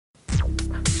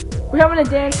We're having a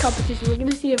dance competition. We're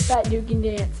gonna see if Fat Dude can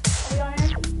dance. Are we on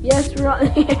here? Yes, we're on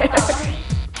here.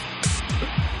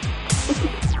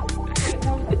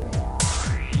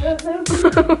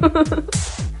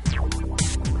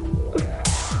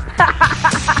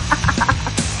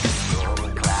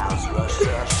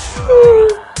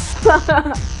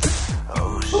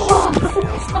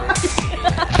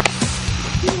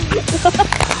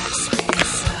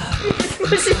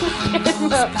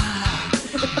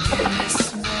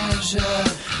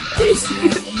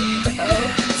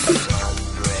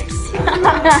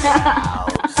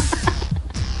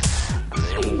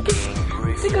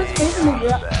 Stick his face in the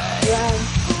ground.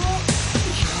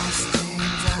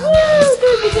 Woo!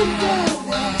 Dude, we did good.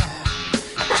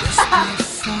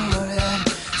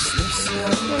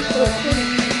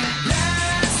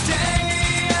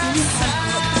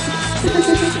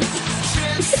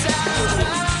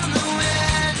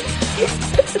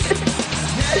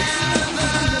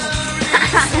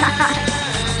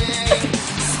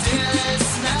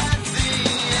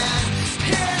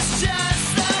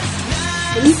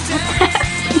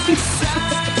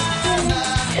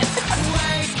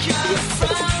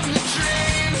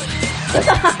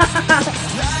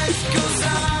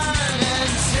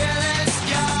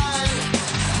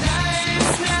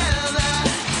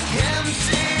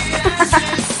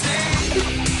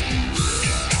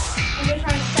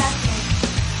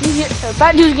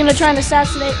 Fat Dude's gonna try and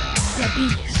assassinate the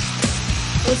beast.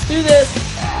 Let's do this.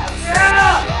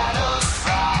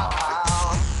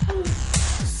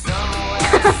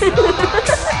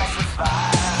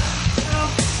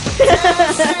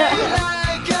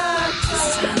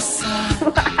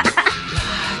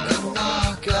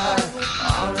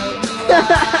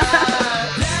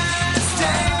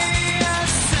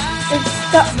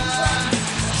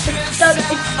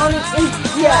 It's on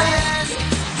yeah. Yeah!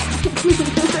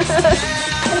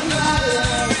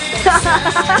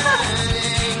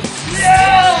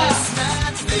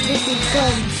 This is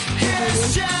dumb.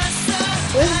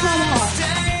 Where's the tomahawk?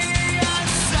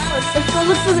 Let's go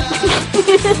look for the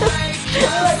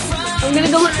I'm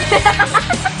gonna go look.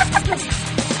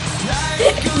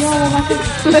 No, I'm not gonna.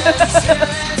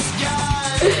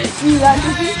 You that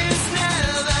cookie?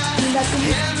 You that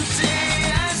cookie?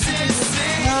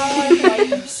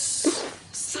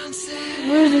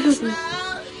 Where's the cookie?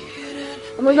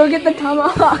 I'm gonna go get the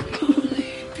tomahawk.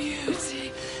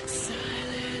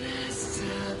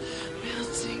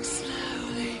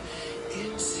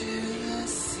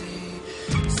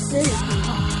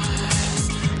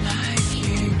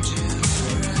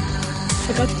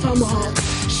 I got the tomahawk.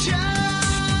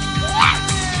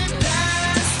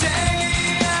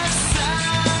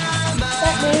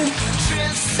 That dude.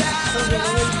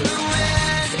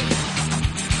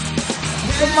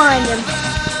 Go find him.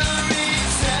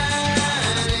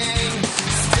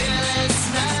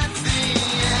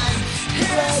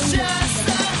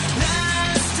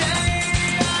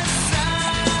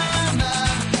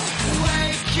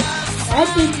 What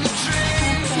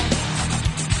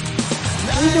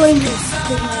are you doing this?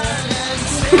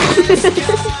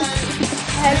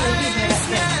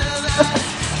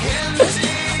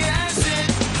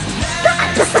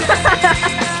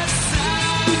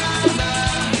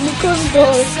 Look on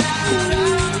those.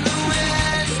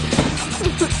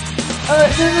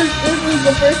 This is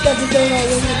the first episode I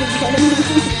was making fun of me.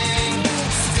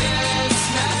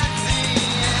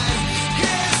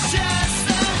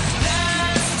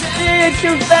 Yeah,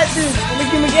 cute Fat Dude. Let me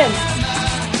kill him again.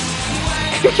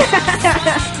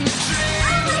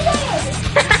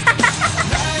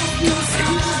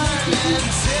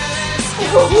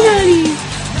 Daddy.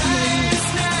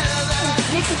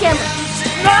 Nick the camera.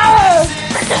 No!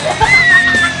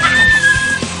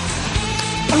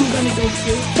 I'm gonna go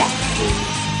kill Fat Dude.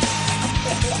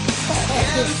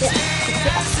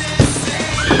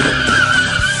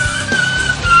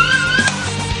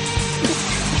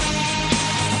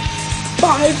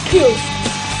 5 kills.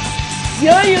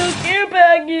 Yeah, you care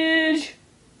package.